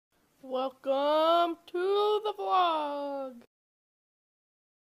Welcome to the vlog.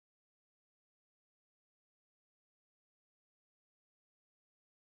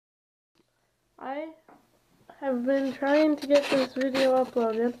 I have been trying to get this video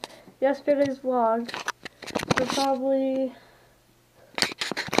uploaded, yesterday's vlog, for probably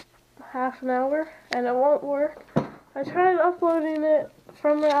half an hour, and it won't work. I tried uploading it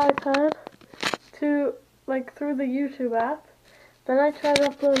from my iPad to, through the YouTube app. Then I tried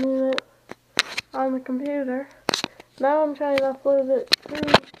uploading it on the computer. Now I'm trying to upload it through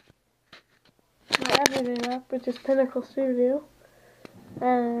my editing app, which is Pinnacle Studio.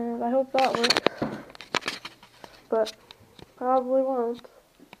 And I hope that works. But probably won't.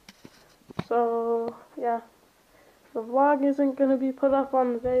 So, yeah. The vlog isn't going to be put up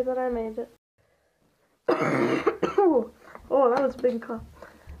on the day that I made it. Oh, that was a big cough.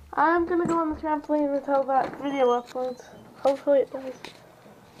 I'm going to go on the trampoline until that video uploads. Hopefully it does.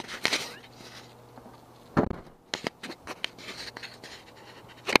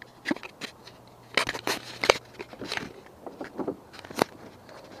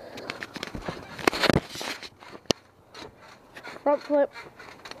 Front flip.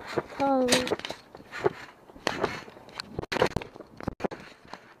 Tongue.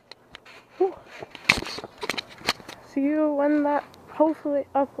 See you when that hopefully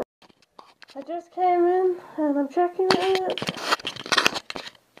uploads. I just came in and I'm checking it.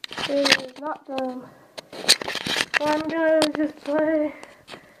 It is not done. So I'm gonna just play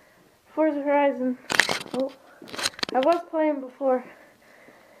Forza Horizon. Oh, I was playing before.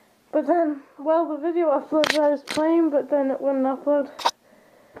 But then, well, the video uploaded I was playing, but then it wouldn't upload.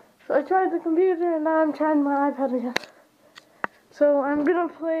 So I tried the computer and now I'm trying my iPad again. So I'm gonna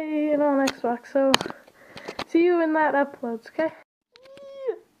play it on Xbox. So see you when that uploads, okay?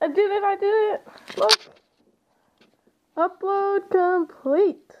 I did it! Look! Upload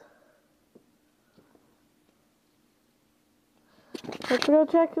complete! Let's go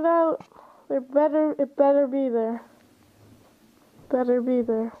check it out. It better be there. Better be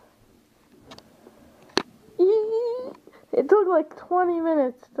there. It took like 20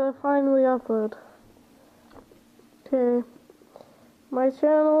 minutes to finally upload. Okay. My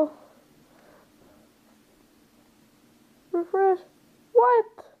channel. Refresh. What?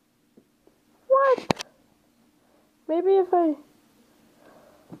 Maybe if I...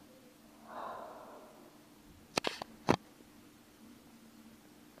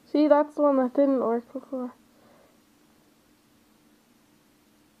 See, that's the one that didn't work before.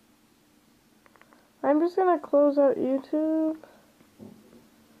 I'm just gonna close out YouTube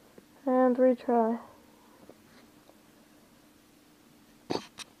and retry.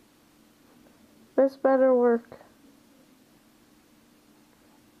 This better work.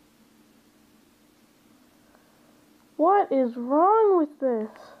 What is wrong with this?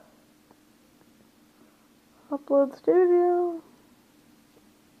 Upload Studio.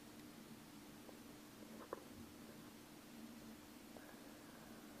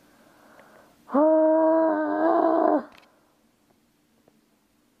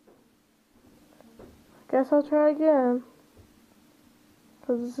 Guess I'll try again.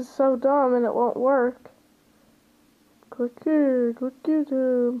 Because this is so dumb and it won't work. Click here, click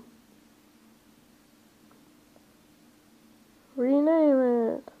YouTube.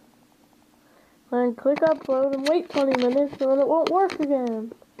 Rename it. Then click upload and wait 20 minutes and then it won't work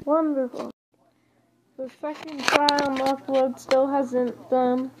again. Wonderful. The second file upload still hasn't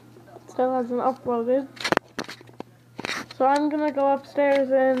done. Still hasn't uploaded. So I'm gonna go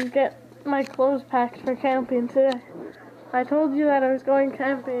upstairs and get my clothes packed for camping today. I told you that I was going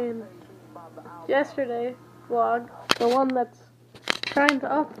camping yesterday vlog, the one that's trying to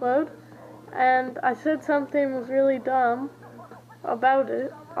upload, and I said something was really dumb about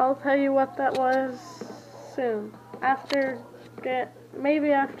it. I'll tell you what that was soon.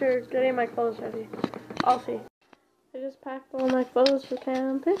 Maybe after getting my clothes ready. I'll see. I just packed all my clothes for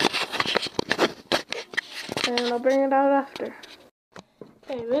camping, and I'll bring it out after.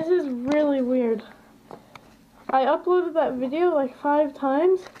 Okay, this is really weird. I uploaded that video like 5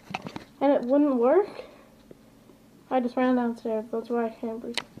 times, and it wouldn't work. I just ran downstairs, that's why I can't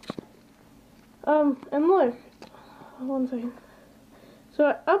breathe. And look, one second. So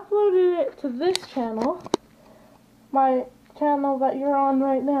I uploaded it to this channel, my channel that you're on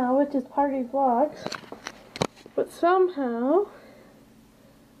right now, which is Party Vlogs, but somehow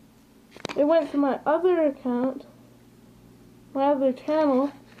it went to my other account, my other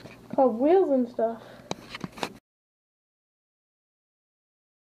channel, called Wheels and Stuff.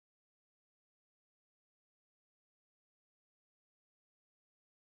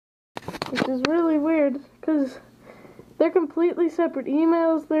 Which is really weird, because they're completely separate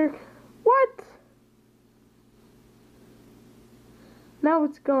emails, they're What? Now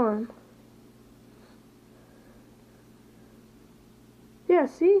it's gone. Yeah,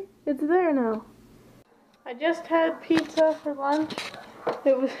 see? It's there now. I just had pizza for lunch.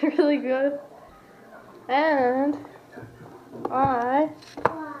 It was really good. And I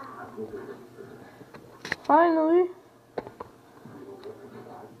finally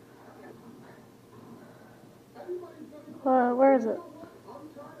where is it?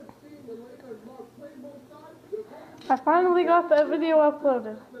 I finally got that video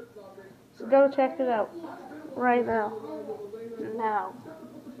uploaded. So go check it out. Right now. Now.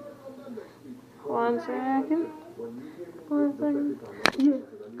 1 second. 1 second. Yeah,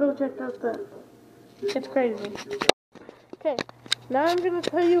 go check out that. It's crazy. Okay, now I'm gonna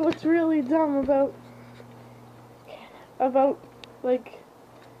tell you what's really dumb about like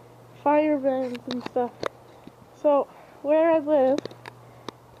fire bans and stuff. So where I live,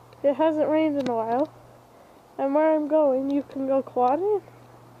 it hasn't rained in a while, and where I'm going, you can go quadding,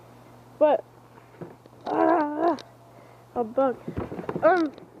 but a bug.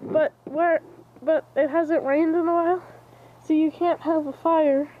 But it hasn't rained in a while, so you can't have a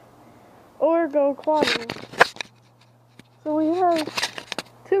fire or go quadding. So we have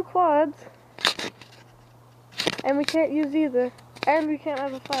 2 quads, and we can't use either, and we can't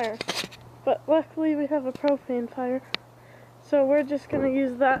have a fire. But luckily we have a propane fire, so we're just gonna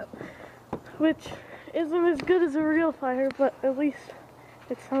use that, which isn't as good as a real fire, but at least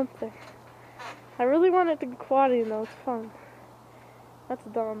it's something. I really wanted to go quadding though, it's fun. That's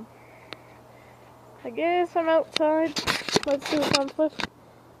dumb. I guess I'm outside. Let's do a front flip.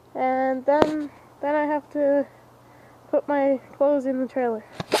 And then I have to put my clothes in the trailer.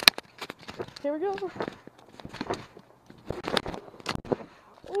 Here we go.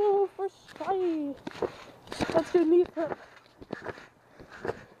 Oh, first try. Let's do knee flip.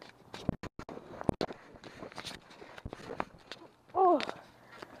 Oh.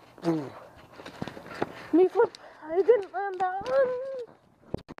 Knee flip. I didn't land that one.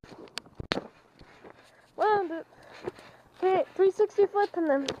 Land it. Okay, 360 flip and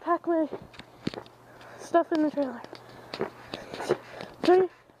then pack my stuff in the trailer.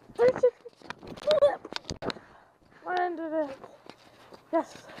 360 flip. Landed it.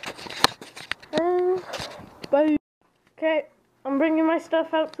 Yes. And bye. Okay, I'm bringing my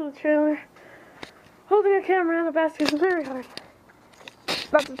stuff out to the trailer. Holding a camera and a basket is very hard.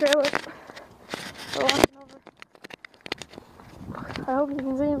 That's the trailer. We're walking over. I hope you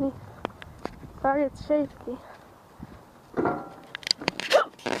can see me. Sorry, it's shaky.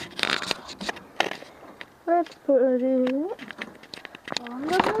 Let's put it on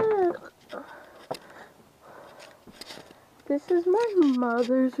the bed. This is my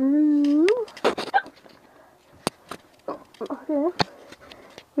mother's room. Okay.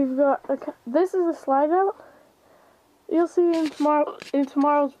 We've got this is a slide out. You'll see in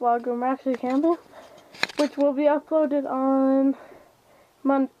tomorrow's vlog when we're actually camping, which will be uploaded on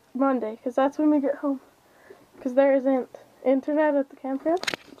Monday, because that's when we get home. Because there isn't internet at the campground.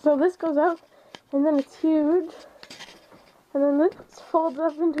 So this goes out, and then it's huge. And then this folds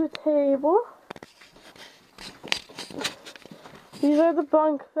up into a table. These are the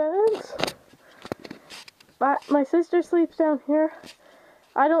bunk beds. My sister sleeps down here.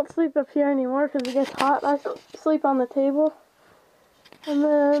 I don't sleep up here anymore because it gets hot. I sleep on the table. And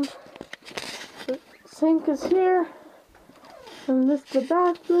then the sink is here. And this is the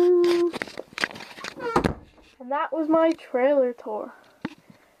bathroom. And that was my trailer tour.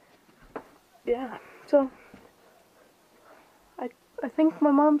 Yeah, so I think my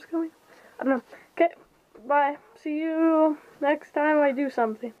mom's coming. I don't know. Okay, bye. See you next time I do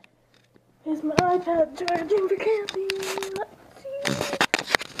something. Is my iPad charging for camping? Let's see.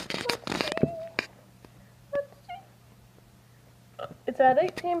 It's at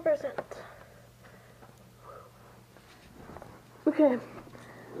 18%. Okay.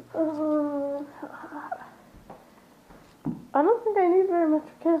 I don't think I need very much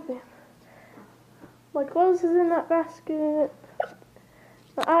for camping. My clothes is in that basket.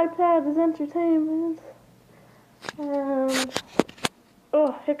 The iPad is entertainment. And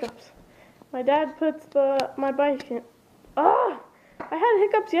oh, hiccups. My dad puts my bike in. Ah! I had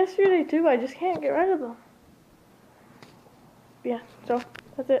hiccups yesterday too. I just can't get rid of them. Yeah, so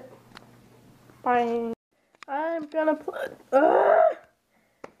that's it. Bye. I'm gonna put.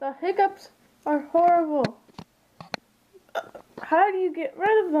 The hiccups are horrible. How do you get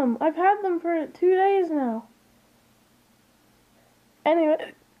rid of them? I've had them for 2 days now.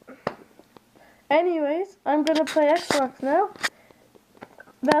 Anyways, I'm gonna play Xbox now.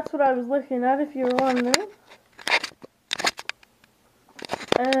 That's what I was looking at, if you were wondering.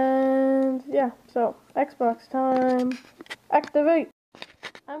 And yeah, so Xbox time, activate.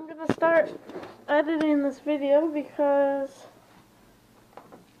 I'm gonna start editing this video because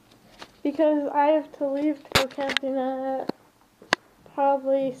I have to leave to go camping at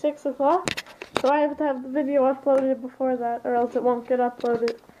probably 6 o'clock. So I have to have the video uploaded before that, or else it won't get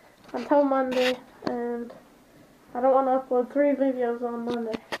uploaded until Monday, and I don't want to upload 3 videos on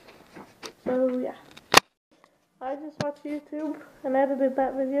Monday. So yeah. I just watched YouTube and edited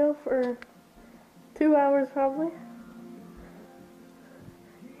that video for 2 hours probably.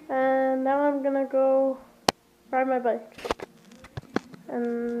 And now I'm gonna go ride my bike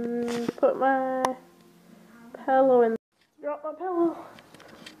and put my pillow in. Drop my pillow.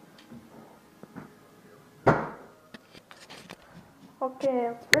 Okay,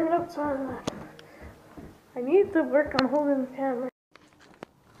 let's bring it outside. I need to work on holding the camera.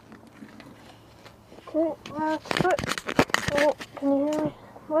 Okay, let's put, oh, can you hear me?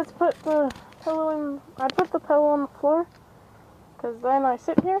 Let's put the pillow in, I put the pillow on the floor, because then I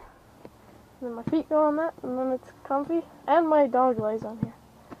sit here, and then my feet go on that, and then it's comfy, and my dog lays on here.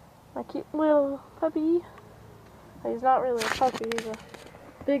 My cute little puppy. He's not really a puppy, he's a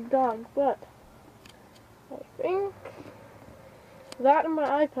big dog, but I think that and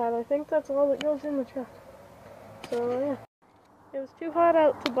my iPad, I think that's all that goes in the truck. So yeah. It was too hot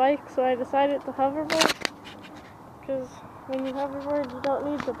out to bike, so I decided to hoverboard. Because when you hoverboard, you don't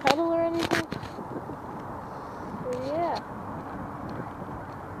need to pedal or anything. So yeah.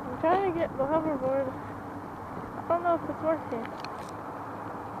 I'm trying to get the hoverboard. I don't know if it's working.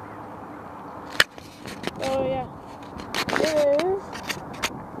 So yeah. It is,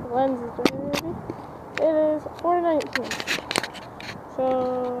 the lens is dirty. It is 4:19. So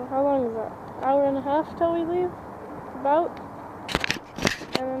how long is that? Hour and a half till we leave? About.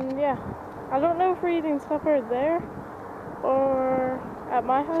 And yeah, I don't know if we're eating supper there or at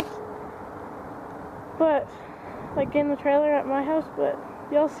my house, but like in the trailer at my house, but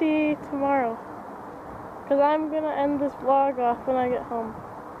you'll see tomorrow, because I'm gonna end this vlog off when I get home,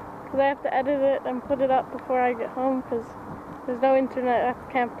 because I have to edit it and put it up before I get home, because there's no internet at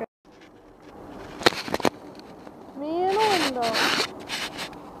the campground. Me and a window.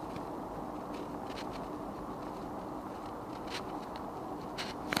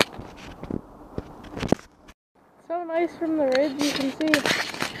 So nice from the ridge. You can see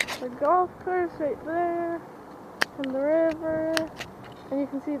the golf course right there, and the river, and you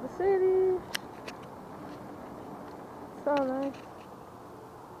can see the city. So nice.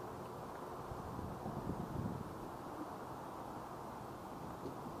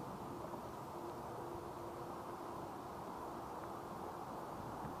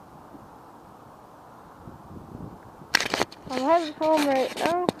 I'm headed home right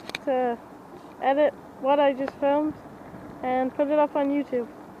now to edit what I just filmed and put it up on YouTube.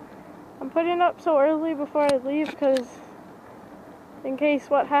 I'm putting it up so early before I leave because in case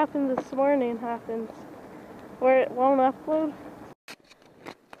what happened this morning happens where it won't upload.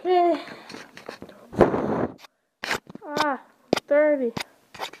 Okay. Dirty.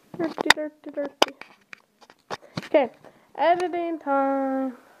 Dirty. Okay, editing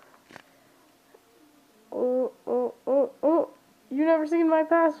time. Oh, you never seen my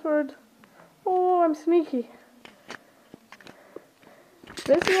password. Oh, I'm sneaky.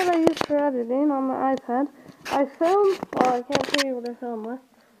 This is what I use for editing on my iPad. I filmed, well, I can't show you what I filmed with.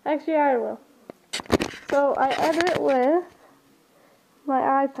 Actually, I will. So, I edit with my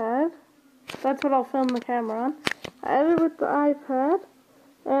iPad. That's what I'll film the camera on. I edit with the iPad,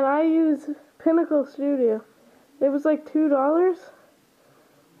 and I use Pinnacle Studio. It was like $2,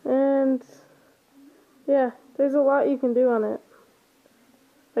 and yeah, there's a lot you can do on it.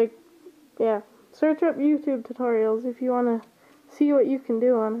 Like, yeah, search up YouTube tutorials if you want to see what you can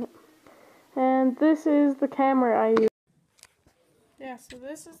do on it. And this is the camera I use. Yeah, so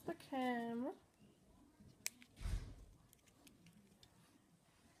this is the camera.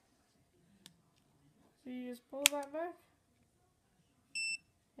 So you just pull that back.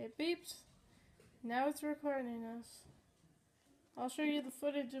 It beeps. Now it's recording us. I'll show you the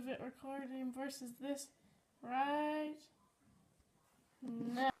footage of it recording versus this right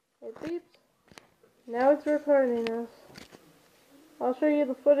now. It beeps. Now it's recording us. I'll show you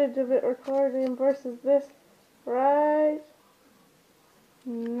the footage of it recording versus this right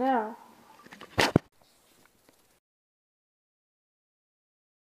now.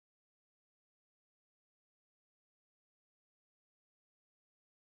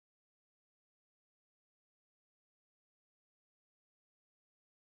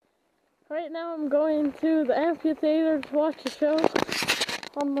 Right now I'm going to the amphitheater to watch a show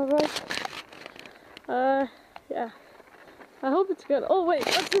on my bike. Yeah. I hope it's good. Oh wait,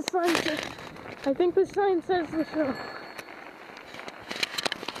 what's this sign say? I think this sign says the show.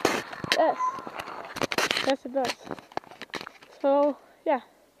 Yes. Yes it does. So, yeah.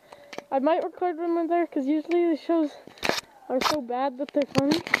 I might record when we're there, because usually the shows are so bad that they're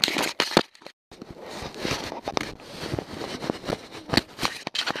funny.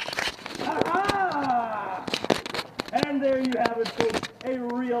 Aha! And there you have it, folks. A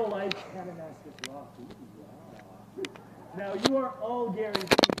real-life Kananaskis rock. Ooh, wow. Now, you are all guaranteed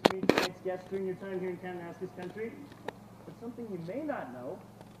to meet tonight's guests during your time here in Kananaskis country. But something you may not know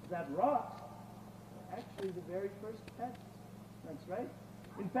is that rocks are actually the very first pets. That's right.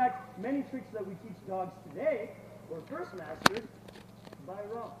 In fact, many tricks that we teach dogs today were first mastered by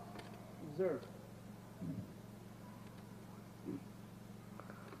rocks. Observe.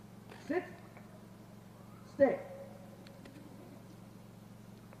 Sit. Stay.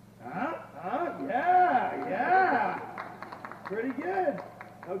 Yeah. Pretty good.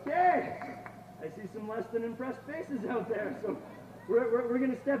 Okay. I see some less than impressed faces out there, so we're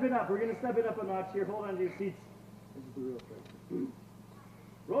going to step it up. We're going to step it up a notch here. Hold on to your seats. This is the real trick.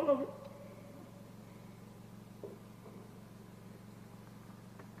 Roll over.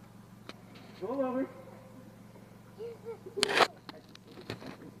 Roll over.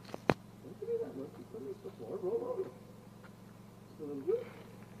 Roll over.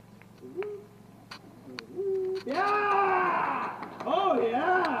 Yeah! Oh,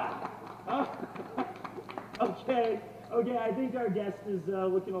 yeah! Okay, I think our guest is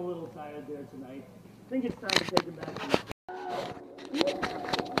looking a little tired there tonight. I think it's time to take him back to the...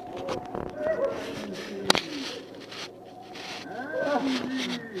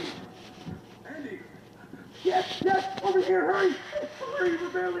 Andy! Yes! Over here, hurry! Hurry, we're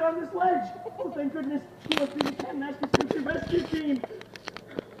barely on this ledge! Oh, thank goodness! He must be the Kananaskis Country Rescue Team!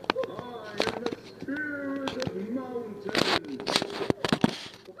 I am the spirit of mountains! Many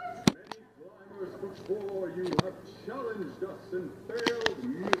climbers before you have challenged us and failed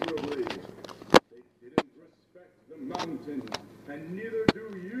miserably. They didn't respect the mountains, and neither do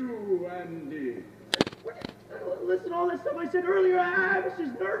you, Andy. Listen to all that stuff I said earlier. I was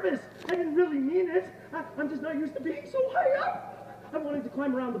just nervous. I didn't really mean it. I'm just not used to being so high up. I wanted to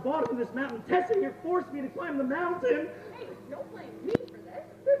climb around the bottom of this mountain. Tessa here forced me to climb the mountain. Hey, don't blame me for this.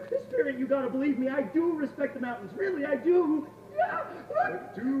 Spirit, you gotta believe me. I do respect the mountains. Really, I do. Yeah.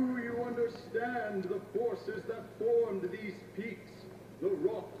 But do you understand the forces that formed these peaks? The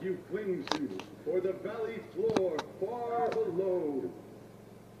rock you cling to, or the valley floor far below?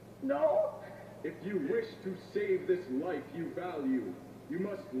 No. If you wish to save this life you value, you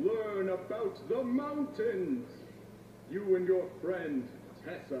must learn about the mountains. You and your friend,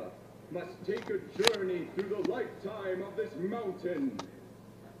 Tessa, must take a journey through the lifetime of this mountain.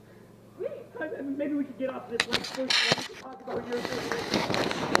 Maybe we could get off this ledge first and we can talk about your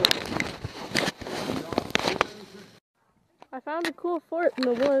I found a cool fort in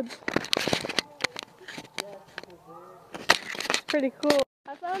the woods. It's pretty cool.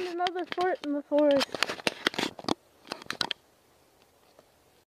 I found another fort in the forest.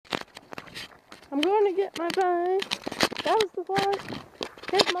 I'm going to get my bag. That was the fort.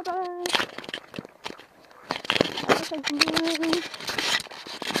 Here's my bag.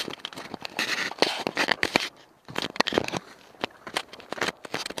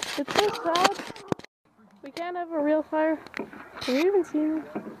 It's so sad. We can't have a real fire. Can you even see me?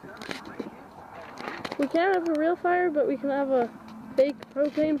 We can't have a real fire, but we can have a fake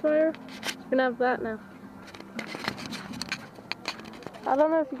propane fire. We can have that now. I don't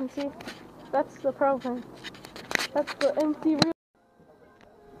know if you can see. That's the propane. That's the empty real.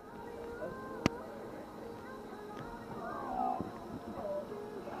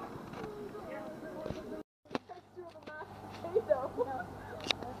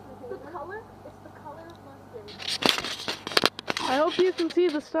 I hope you can see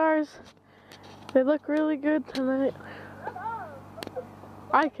the stars. They look really good tonight.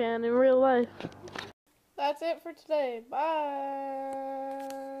 I can in real life. That's it for today. Bye.